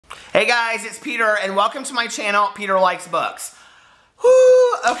Hey guys, it's Peter, and welcome to my channel, Peter Likes Books.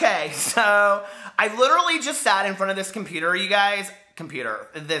 Whoo! Okay, so I literally just sat in front of this computer, you guys.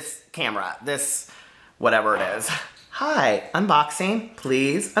 This camera, this whatever it is. Hi, unboxing,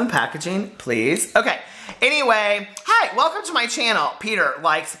 please. Unpackaging, please. Okay, anyway, hi, welcome to my channel, Peter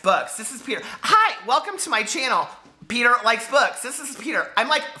Likes Books. This is Peter. Hi, welcome to my channel, Peter Likes Books. This is Peter. I'm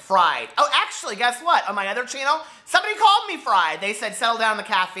like fried. Oh, actually, guess what? On my other channel, somebody called me fried. They said, settle down the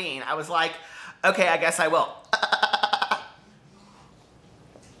caffeine. I was like, okay, I guess I will.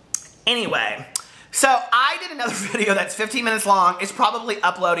 Anyway, so I did another video that's 15 minutes long. It's probably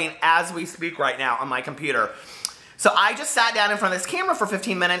uploading as we speak right now on my computer. So I just sat down in front of this camera for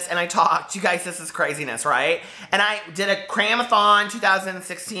 15 minutes and I talked. You guys, this is craziness, right? And I did a Cramathon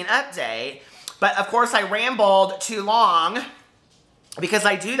 2016 update. But of course I rambled too long because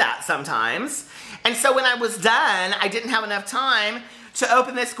I do that sometimes. And so when I was done, I didn't have enough time to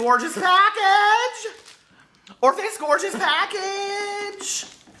open this gorgeous package. Or this gorgeous package.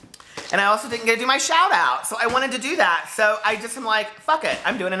 And I also didn't get to do my shout out. So I wanted to do that. So I just am like, fuck it,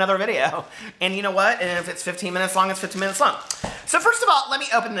 I'm doing another video. And you know what? And if it's 15 minutes long, it's 15 minutes long. So first of all, let me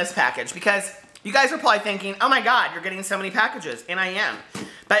open this package because you guys are probably thinking, oh my God, you're getting so many packages. And I am.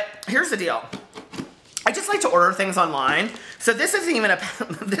 But here's the deal. I just like to order things online. So this isn't even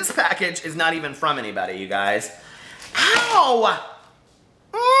this package is not even from anybody, you guys. Ow!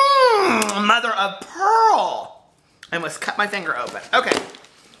 Mother of pearl. I almost cut my finger open. Okay.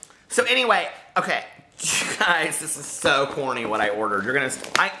 So anyway, okay. You guys, this is so corny what I ordered.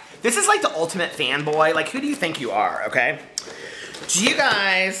 This is like the ultimate fanboy. Like, who do you think you are, okay? Do you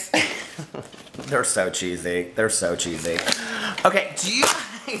guys... They're so cheesy. They're so cheesy. Okay, do you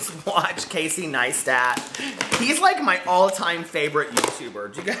guys watch Casey Neistat? He's like my all-time favorite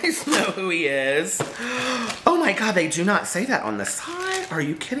YouTuber. Do you guys know who he is? Oh my God, they do not say that on the side. Are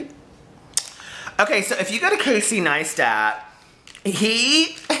you kidding? Okay, so if you go to Casey Neistat,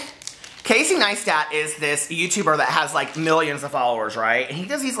 Casey Neistat is this YouTuber that has like millions of followers, right? And he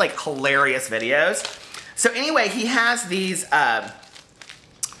does these like hilarious videos. So anyway, he has these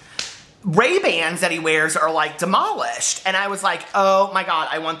Ray-Bans that he wears are like demolished. And I was like, oh my God,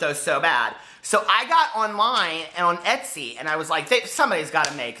 I want those so bad. So I got online and on Etsy and I was like, somebody's got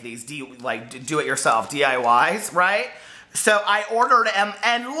to make these do-it-yourself DIYs, right? So I ordered them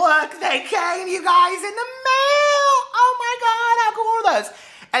and look, they came, you guys, in the mail. Oh my God, how cool are those?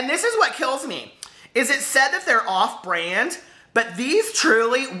 And this is what kills me, is it said that they're off-brand, but these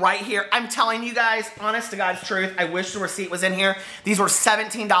truly, right here, I'm telling you guys, honest to God's truth, I wish the receipt was in here. These were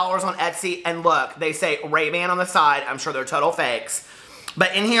 $17 on Etsy, and look, they say Ray-Ban on the side. I'm sure they're total fakes.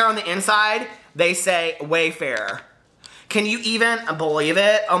 But in here on the inside, they say Wayfair. Can you even believe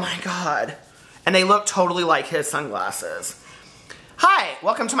it? Oh my God. And they look totally like his sunglasses. Hi,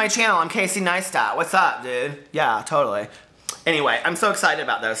 welcome to my channel. I'm Casey Neistat. What's up, dude? Yeah, totally. Anyway, I'm so excited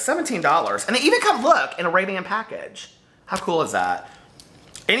about those. $17. And they even come, look, in a Ray-Ban package. How cool is that?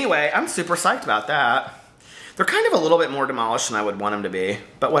 Anyway, I'm super psyched about that. They're kind of a little bit more demolished than I would want them to be,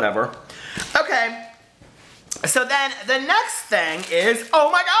 but whatever. Okay, so then the next thing is, oh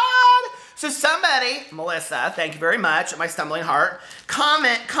my God! So somebody, Melissa, thank you very much, at my Stumbling Heart,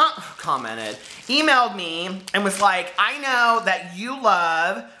 commented, emailed me, and was like, I know that you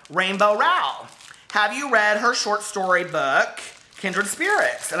love Rainbow Rowell. Have you read her short story book, Kindred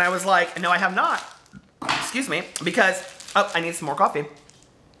Spirits? And I was like, no, I have not. Excuse me, because, oh, I need some more coffee.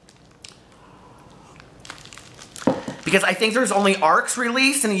 Because I think there's only ARCs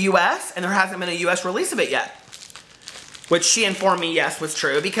released in the US, and there hasn't been a US release of it yet. Which she informed me, yes, was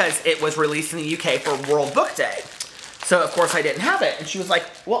true, because it was released in the UK for World Book Day. So, of course, I didn't have it. And she was like,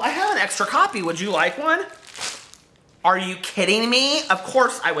 well, I have an extra copy. Would you like one? Are you kidding me? Of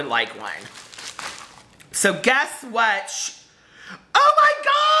course I would like one. So, guess what? Oh my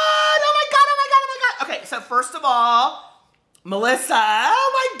God! Oh my God, oh my God, oh my God! Okay, so first of all, Melissa,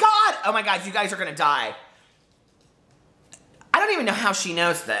 oh my God, you guys are gonna die. I don't even know how she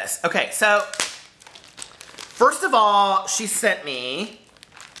knows this. Okay, so, first of all, she sent me,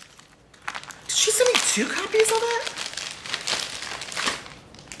 did she send me 2 copies of it?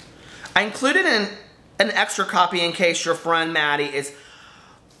 I included an extra copy in case your friend Maddie is,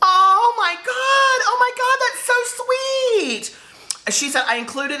 oh my God, that's so sweet. She said, I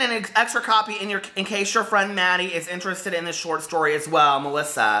included an extra copy in case your friend Maddie is interested in this short story as well,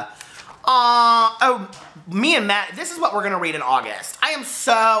 Melissa. Oh, me and Matt, this is what we're going to read in August. I am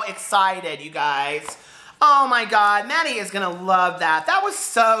so excited, you guys. Oh my God, Maddie is going to love that. That was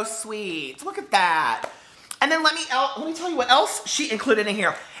so sweet. Look at that. And then let me tell you what else she included in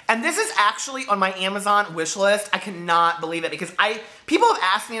here. And this is actually on my Amazon wish list. I cannot believe it because people have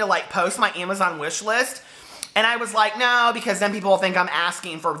asked me to like post my Amazon wish list. And I was like, no, because then people will think I'm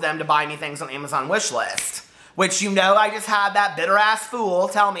asking for them to buy me things on Amazon wish list. Which, you know, I just had that bitter ass fool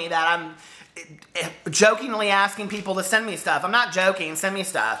tell me that I'm jokingly asking people to send me stuff. I'm not joking, send me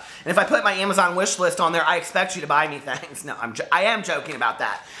stuff. And if I put my Amazon wish list on there, I expect you to buy me things. No, I am joking about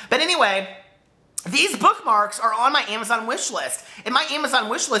that. But anyway, these bookmarks are on my Amazon wish list. And my Amazon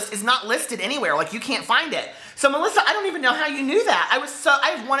wish list is not listed anywhere. Like, you can't find it. So, Melissa, I don't even know how you knew that. I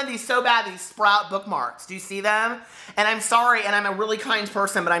have wanted these so bad, these Sprout bookmarks. Do you see them? And I'm sorry, and I'm a really kind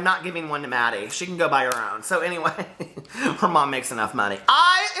person, but I'm not giving one to Maddie. She can go buy her own. So anyway, her mom makes enough money.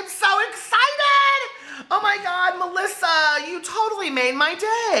 I am so excited! Oh my God, Melissa, you totally made my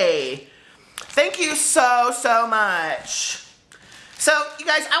day. Thank you so, so much. So, you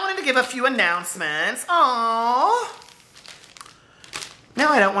guys, I wanted to give a few announcements. Aww. Now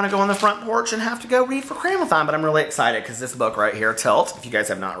I don't want to go on the front porch and have to go read for Cramathon, but I'm really excited because this book right here, Tilt, if you guys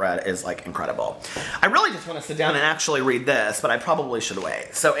have not read, is like incredible. I really just want to sit down and actually read this, but I probably should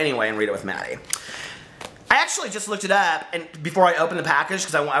wait. So anyway, and read it with Maddie. I actually just looked it up and before I opened the package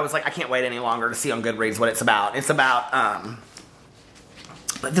because I was like, I can't wait any longer to see on Goodreads what it's about. It's about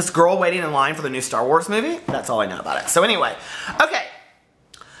this girl waiting in line for the new Star Wars movie. That's all I know about it. So anyway, okay.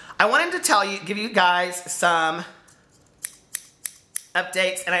 I wanted to give you guys some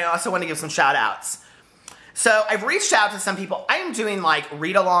updates, and I also want to give some shout outs. So I've reached out to some people. I am doing like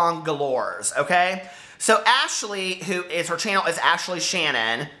read along galores, okay? So Ashley, her channel is Ashley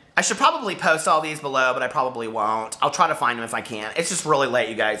Shannon. I should probably post all these below, but I probably won't. I'll try to find them if I can. It's just really late,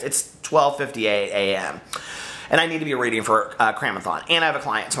 you guys. It's 12:58 a.m. And I need to be reading for Cramathon, and I have a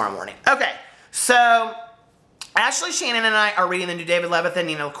client tomorrow morning. Okay, so Ashley Shannon and I are reading the new David Levithan,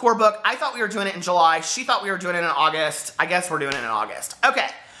 Nina LaCour book. I thought we were doing it in July. She thought we were doing it in August. I guess we're doing it in August. Okay.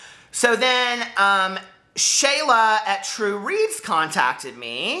 So then Shayla at True Reads contacted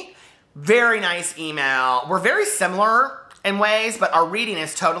me. Very nice email. We're very similar in ways, but our reading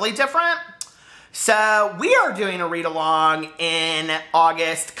is totally different. So we are doing a read-along in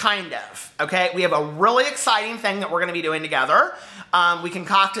August, kind of, okay? We have a really exciting thing that we're going to be doing together. We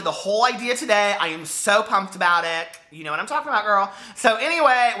concocted the whole idea today. I am so pumped about it. You know what I'm talking about, girl. So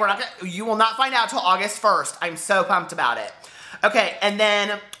anyway, you will not find out till August 1st. I'm so pumped about it. Okay, and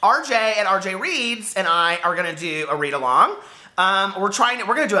then RJ at RJ Reads and I are going to do a read-along. We're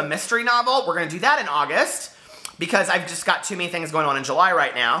going to do a mystery novel. We're going to do that in August, because I've just got too many things going on in July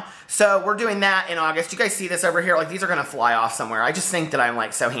right now. So we're doing that in August. You guys see this over here? Like, these are gonna fly off somewhere. I just think that I'm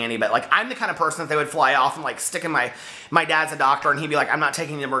like so handy, but like I'm the kind of person that they would fly off and like stick in my dad's a doctor and he'd be like, I'm not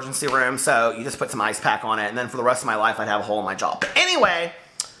taking the emergency room, so you just put some ice pack on it, and then for the rest of my life I'd have a hole in my jaw. But anyway,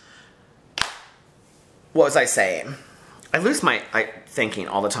 what was I saying? I lose my thinking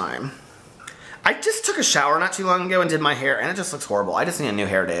all the time. I just took a shower not too long ago and did my hair, and it just looks horrible. I just need a new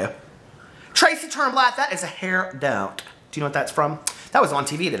hairdo. Tracy Turnblatt, that is a hair don't. Do you know what that's from? That was on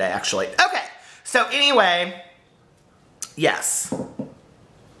TV today, actually. Okay, so anyway, yes.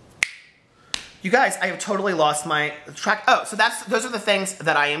 You guys, I have totally lost my track. Oh, so those are the things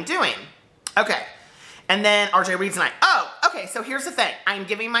that I am doing. Okay, and then RJ Reads and I. Oh, okay, so here's the thing. I'm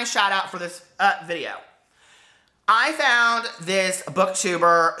giving my shout out for this video. I found this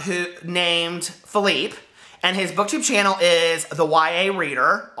booktuber named Philippe, and his booktube channel is The YA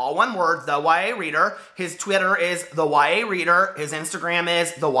Reader. All one word, The YA Reader. His Twitter is The YA Reader. His Instagram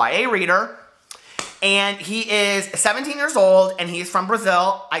is The YA Reader. And he is 17 years old, and he's from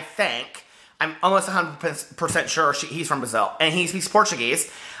Brazil, I think. I'm almost 100% sure he's from Brazil. And he speaks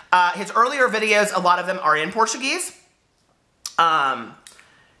Portuguese. His earlier videos, a lot of them are in Portuguese. But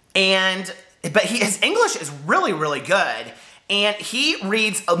his English is really, really good. And he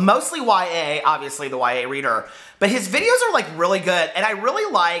reads mostly YA, obviously the YA Reader. But his videos are like really good. And I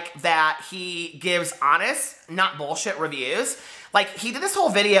really like that he gives honest, not bullshit reviews. Like, he did this whole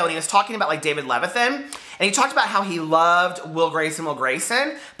video and he was talking about like David Levithan. And he talked about how he loved Will Grayson,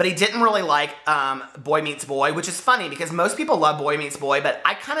 but he didn't really like Boy Meets Boy, which is funny because most people love Boy Meets Boy, but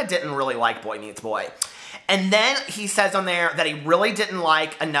I kind of didn't really like Boy Meets Boy. And then he says on there that he really didn't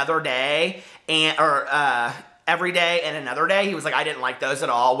like Another Day or Every Day and Another Day. He was like, I didn't like those at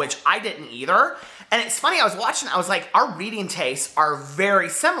all, which I didn't either. And it's funny, I was watching, I was like, our reading tastes are very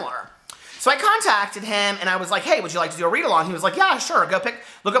similar. So I contacted him and I was like, hey, would you like to do a read along? He was like, yeah, sure,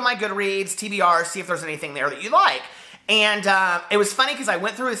 look at my Goodreads, TBR, see if there's anything there that you like. And it was funny because I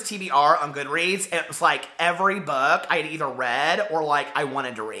went through his TBR on Goodreads and it was like every book I had either read or like I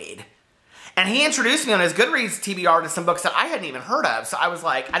wanted to read. And he introduced me on his Goodreads TBR to some books that I hadn't even heard of. So I was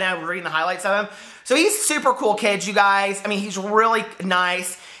like, I was reading the highlights of him. So he's super cool kid, you guys. I mean, he's really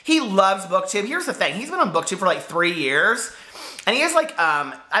nice. He loves BookTube. Here's the thing. He's been on BookTube for like 3 years. And he has like,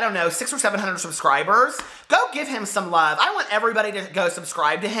 I don't know, 600 or 700 subscribers. Go give him some love. I want everybody to go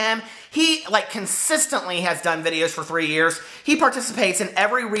subscribe to him. He like consistently has done videos for 3 years. He participates in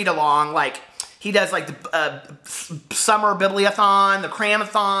every read-along. Like he does like the summer bibliothon, the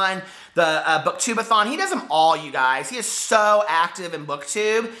cramathon, the booktubeathon. He does them all, you guys. He is so active in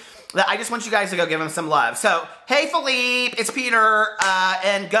BookTube that I just want you guys to go give him some love. So, hey Philippe, it's Peter,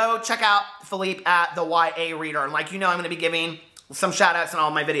 and go check out Philippe at the YA Reader. And like you know, I'm going to be giving some shout outs in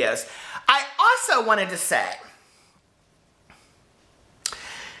all my videos. I also wanted to say,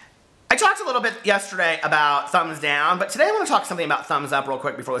 I talked a little bit yesterday about thumbs down, but today I want to talk something about thumbs up real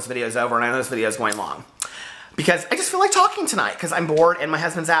quick before this video is over, and I know this video is going long. Because I just feel like talking tonight, because I'm bored and my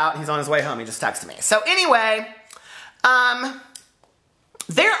husband's out and he's on his way home. He just texted me. So anyway,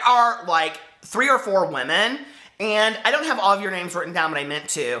 there are like 3 or 4 women, and I don't have all of your names written down, but I meant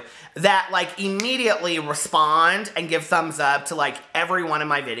to, that like immediately respond and give thumbs up to like every one of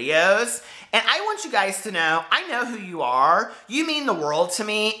my videos. And I want you guys to know, I know who you are. You mean the world to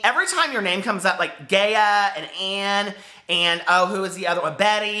me. Every time your name comes up, like Gaia and Anne, and oh, who is the other one?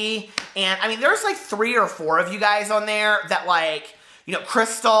 Betty. And I mean, there's like 3 or 4 of you guys on there that like, you know,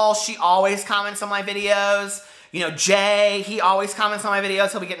 Crystal, she always comments on my videos. You know, Jay, he always comments on my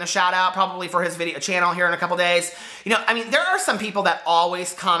videos. He'll be getting a shout out probably for his video channel here in a couple days. You know, I mean, there are some people that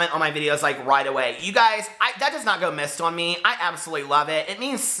always comment on my videos like right away. You guys, that does not go missed on me. I absolutely love it. It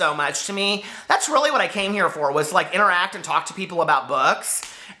means so much to me. That's really what I came here for, was to like interact and talk to people about books.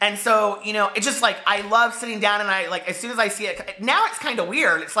 And so, you know, it's just like, I love sitting down and I like, as soon as I see it, now it's kind of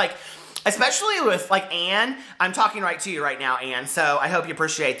weird. It's like, especially with like Anne, I'm talking right to you right now, Anne, so I hope you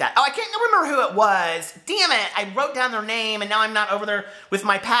appreciate that. Oh, I can't remember who it was. Damn it, I wrote down their name and now I'm not over there with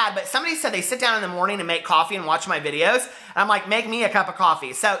my pad, but somebody said they sit down in the morning and make coffee and watch my videos. And I'm like, make me a cup of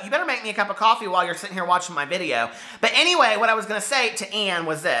coffee. So you better make me a cup of coffee while you're sitting here watching my video. But anyway, what I was gonna say to Anne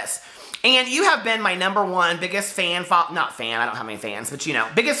was this. And you have been my #1 biggest fan, not fan, I don't have many fans, but you know,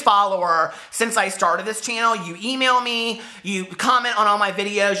 biggest follower since I started this channel. You email me, you comment on all my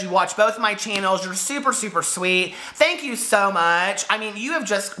videos, you watch both my channels, you're super, super sweet. Thank you so much. I mean, you have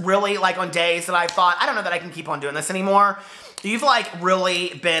just really, like on days that I thought, I don't know that I can keep on doing this anymore. You've like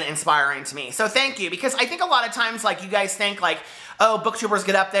really been inspiring to me. So thank you, because I think a lot of times like you guys think like, oh, booktubers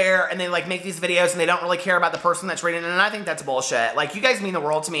get up there and they like make these videos and they don't really care about the person that's reading it, and I think that's bullshit. Like, you guys mean the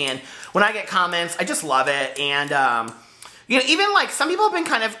world to me, and when I get comments, I just love it. And you know, even like some people have been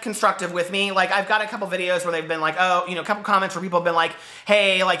kind of constructive with me. Like, I've got a couple videos where they've been like, oh, you know, a couple comments where people have been like,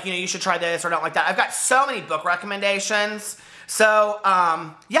 hey, like, you know, you should try this or don't like that. I've got so many book recommendations. So,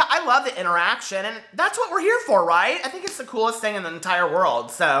 yeah, I love the interaction, and that's what we're here for, right? I think it's the coolest thing in the entire world,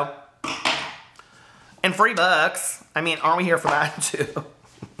 so. And free books. I mean, aren't we here for that too?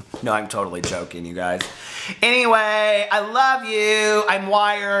 No, I'm totally joking, you guys. Anyway, I love you. I'm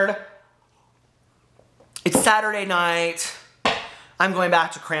wired. It's Saturday night. I'm going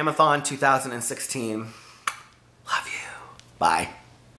back to Cramathon 2016. Love you. Bye.